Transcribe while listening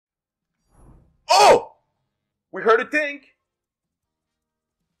We heard a tink.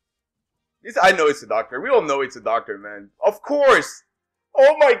 I know it's a doctor. We all know it's a doctor, man. Of course.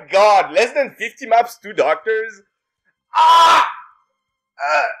 Oh my god. Less than 50 maps, 2 doctors. Ah!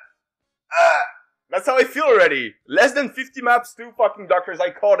 That's how I feel already. Less than 50 maps, 2 fucking doctors. I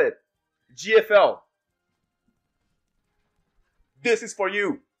called it. GFL. This is for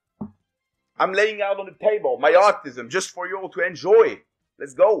you. I'm laying out on the table my autism just for you all to enjoy.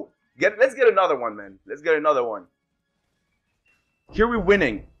 Let's go. Let's get another one, man. Let's get another one. Here we're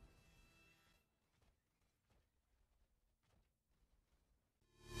winning.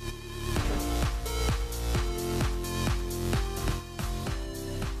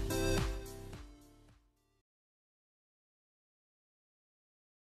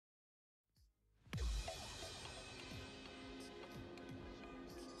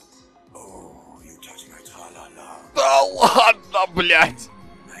 Да ладно, блядь!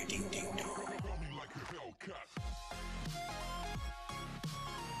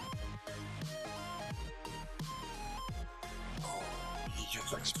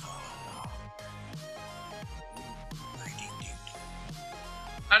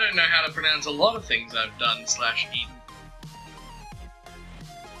 I don't know how to pronounce a lot of things I've done / eaten.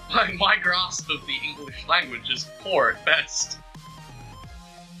 My grasp of the English language is poor at best.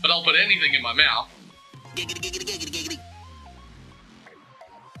 But I'll put anything in my mouth. Giggity, giggity, giggity, giggity.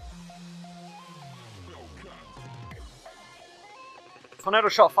 Tornado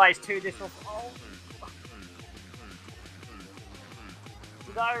shot fires 2 additional. Oh.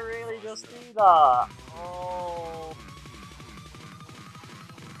 Did I really just do that? Oh.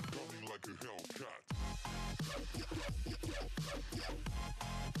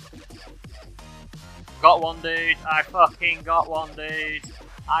 Got one, dude. I fucking got one, dude.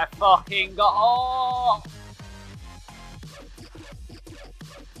 I fucking got. Oh!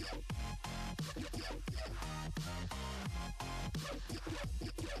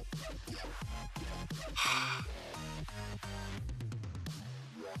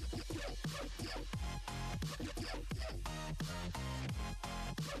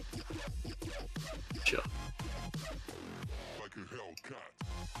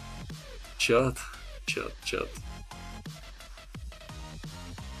 Чат.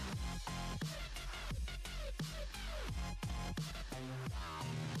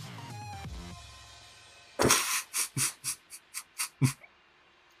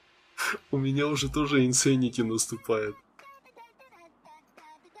 У меня уже тоже инсенити наступает.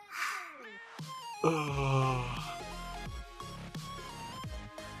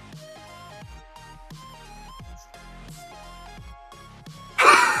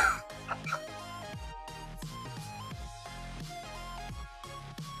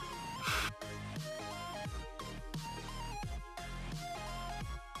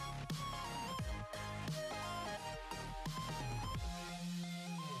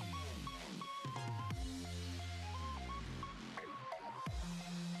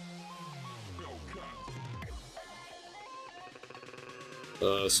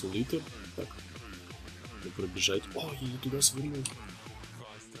 Сулитер. Так. Пробежать. О, я туда свернул.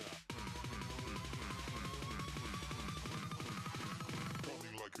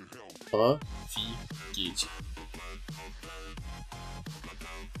 Офигеть.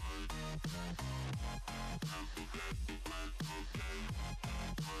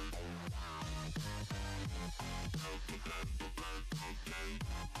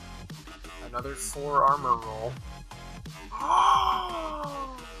 Another 4 armor roll.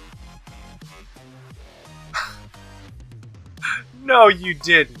 No, you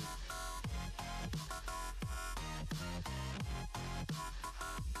didn't.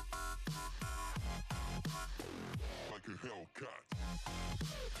 Like a Hellcat.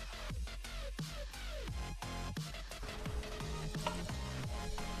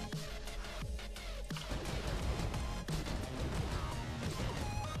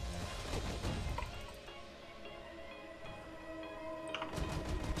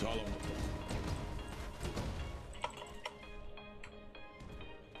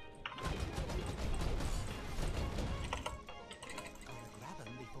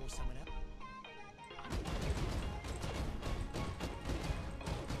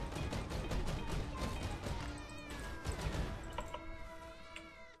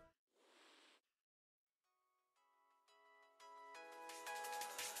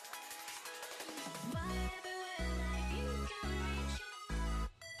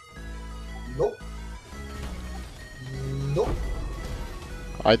 Nope. Nope.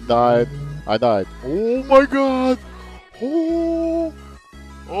 I died. Oh my god! Oh!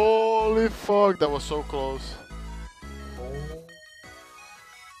 Holy fuck, that was so close.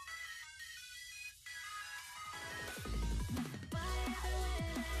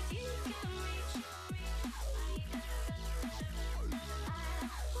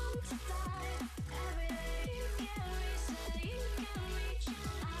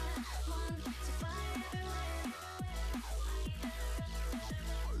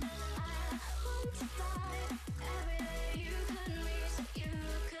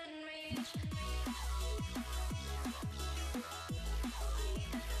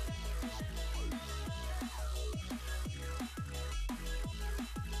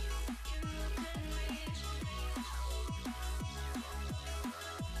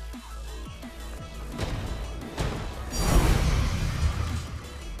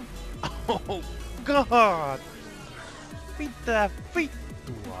 Oh god! Mitä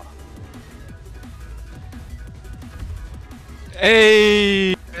vittua?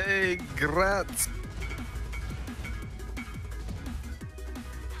 Ei! Ey, grats!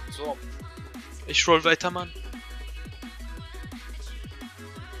 So. Ich roll weiter, Mann.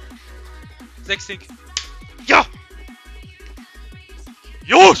 6 Ding. Ja!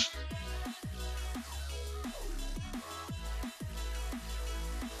 Just!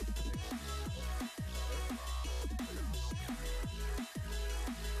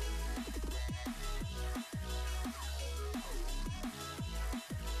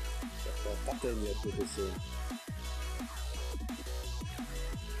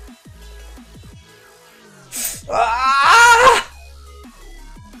 Ah!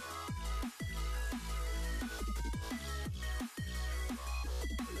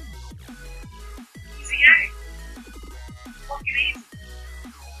 Easy game. Fucking easy.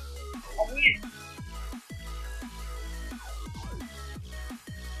 I win.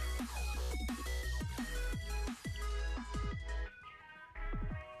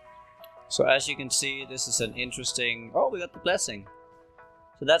 So as you can see, this is an interesting... Oh, we got the blessing.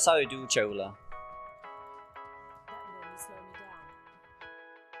 So that's how you do Chola.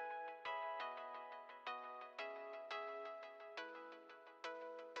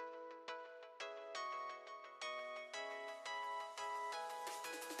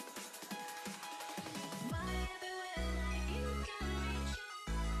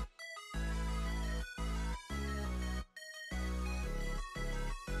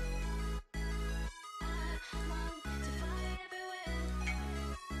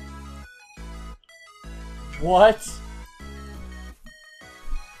 What?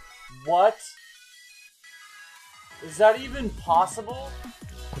 What? Is that even possible?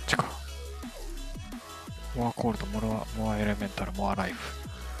 こっちか。モアコールド、モアエレメンタル、モアライフ。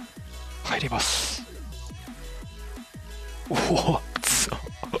入ります。おお、つ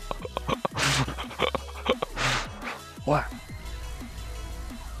お。おい。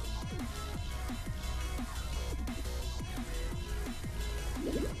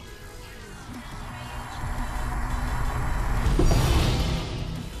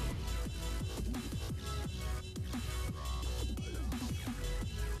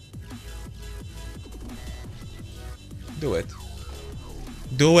Do it.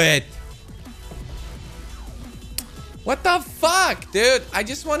 Do it! What the fuck, dude? I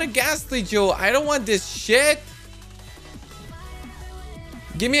just want a Ghastly Jewel. I don't want this shit.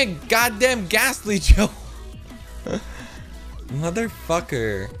 Give me a goddamn Ghastly Jewel.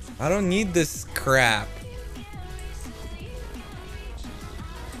 Motherfucker. I don't need this crap.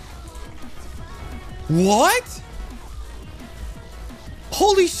 What?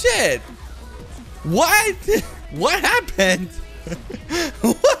 Holy shit! What? What happened?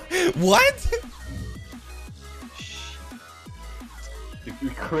 What?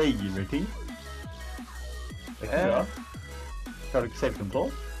 Crazy, Ricky. Ja. Kan ik save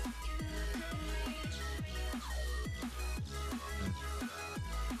control?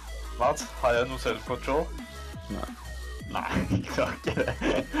 Wat? Ga jij nog save control? Nee. Nee, ik zag het.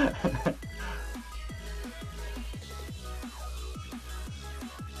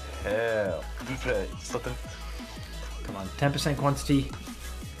 Hell. Come on, 10% quantity,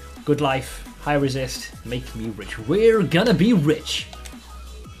 good life, high resist, make me rich. We're gonna be rich.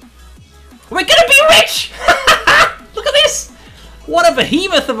 We're gonna be rich! Look at this! What a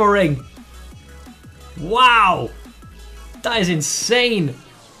behemoth of a ring! Wow! That is insane!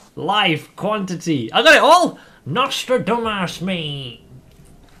 Life, quantity. I got it all! Nostradamus me!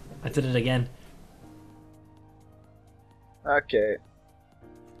 I did it again. Okay.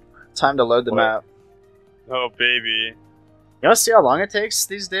 Time to load the map. Oh baby. You wanna see how long it takes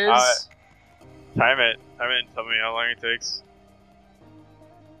these days? Time it and tell me how long it takes.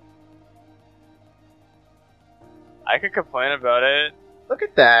 I could complain about it. Look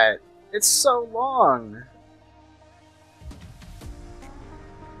at that. It's so long.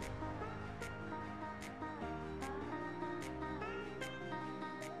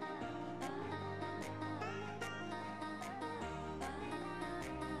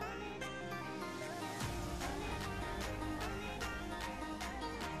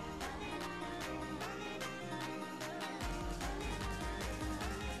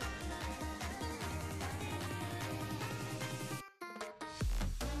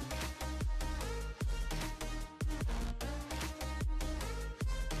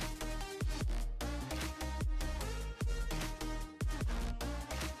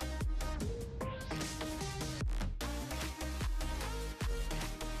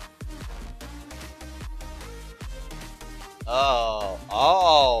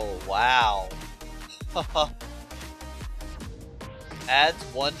 Oh, wow. Adds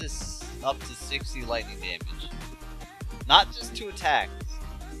 1 to up to 60 lightning damage. Not just 2 attacks.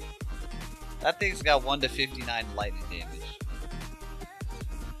 That thing's got 1 to 59 lightning damage.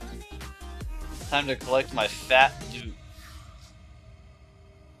 Time to collect my fat loot.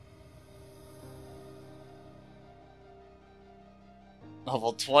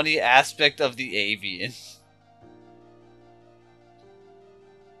 Level 20 aspect of the avian.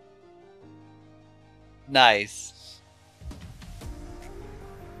 Nice.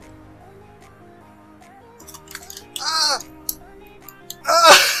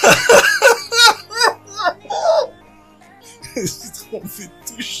 J'ai trop fait de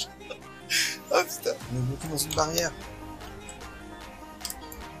touche. Oh putain, on est bloqué dans une barrière.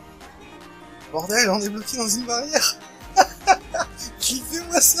 Bordel, on est bloqué dans une barrière.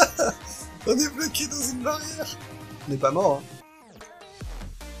 Cliquez-moi ça. On est bloqué dans une barrière. On n'est pas mort, hein.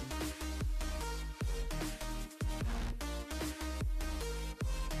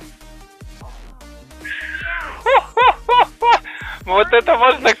 Вот это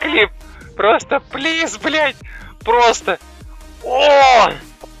можно клип. Просто, плиз, блять. Просто. О!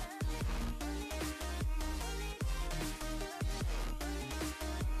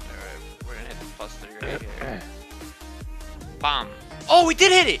 We're gonna hit the +3 right here. Bam. Oh, we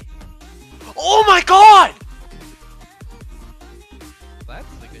did hit it! Oh my god! That's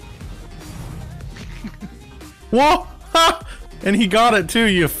the good Whoa! Ha! And he got it too,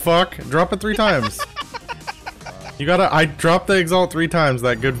 you fuck. Drop it 3 times. You gotta. I dropped the Exile 3 times,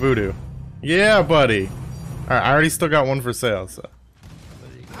 that good voodoo. Yeah, buddy. Alright, I already still got one for sale, so.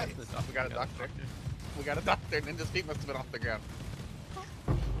 We got a doctor. We got a doctor. Ninja's feet must have been off the ground.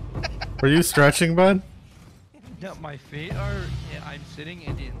 Were you stretching, bud? Yeah, my feet are. Yeah, I'm sitting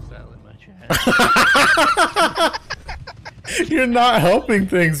Indian style in my chair. You're not helping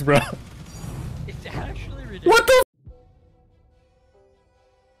things, bro. It's actually ridiculous. What the?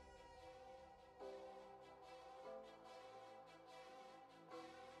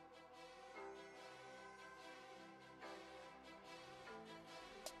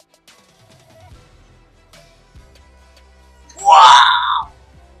 Wow!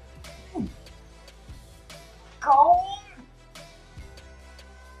 Go!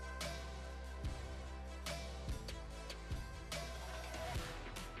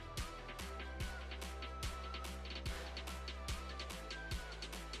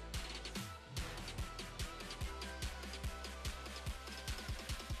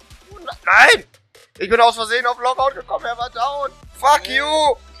 Nein! Ich bin aus Versehen auf Lockout gekommen, er war down! Fuck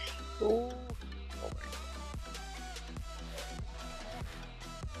you! Oh.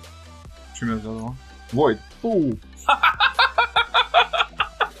 Tu m'as vraiment. Void. Oh!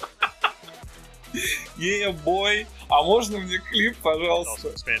 Yeah, boy! А можно мне клип, пожалуйста? Also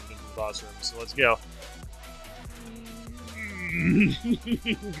expanded into the boss room, so let's go.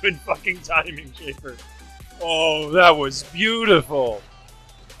 Good fucking timing, Schaefer. Oh, that was beautiful.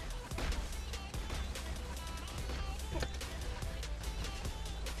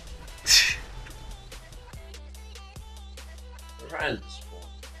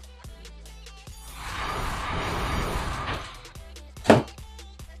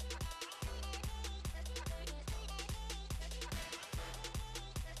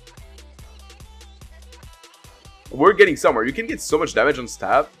 We're getting somewhere. You can get so much damage on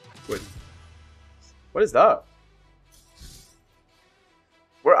stab. Wait. What is that?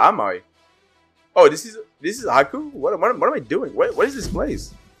 Where am I? Oh, this is Haku? What am I doing? What is this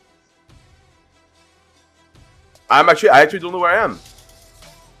place? I actually don't know where I am.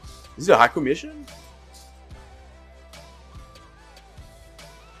 Is this a Haku mission?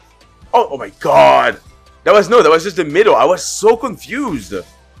 Oh my god! That was just the middle. I was so confused.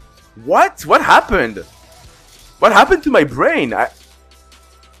 What? What happened? What happened to my brain? I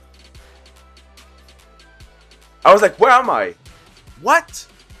was like, where am I? What?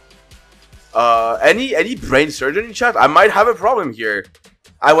 Any brain surgeon in chat? I might have a problem here.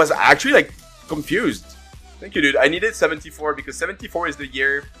 I was actually like confused. Thank you, dude. I needed 74 because 74 is the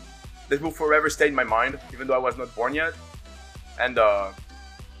year that will forever stay in my mind, even though I was not born yet. And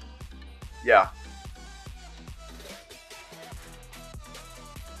yeah.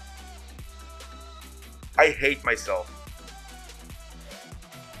 I hate myself.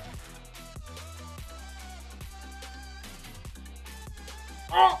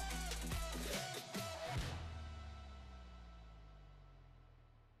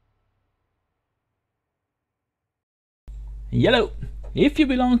 Yellow! If you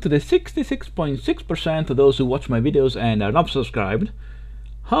belong to the 66.6% of those who watch my videos and are not subscribed,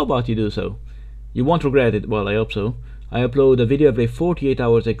 how about you do so? You won't regret it, well I hope so. I upload a video every 48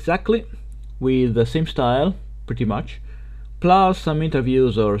 hours exactly. with the same style, pretty much, plus some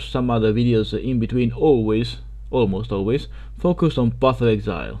interviews or some other videos in between, almost always, focused on Path of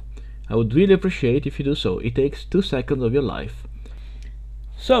Exile. I would really appreciate if you do so. It takes 2 seconds of your life.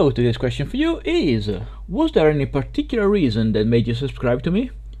 So, today's question for you is, was there any particular reason that made you subscribe to me?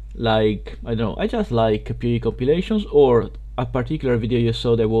 Like, I don't know, I just like PE compilations, or a particular video you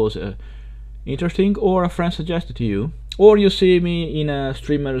saw that was interesting, or a friend suggested to you, or you see me in a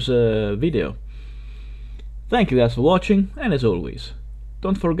streamer's video. Thank you guys for watching, and as always,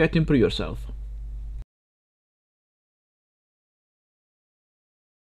 don't forget to improve yourself.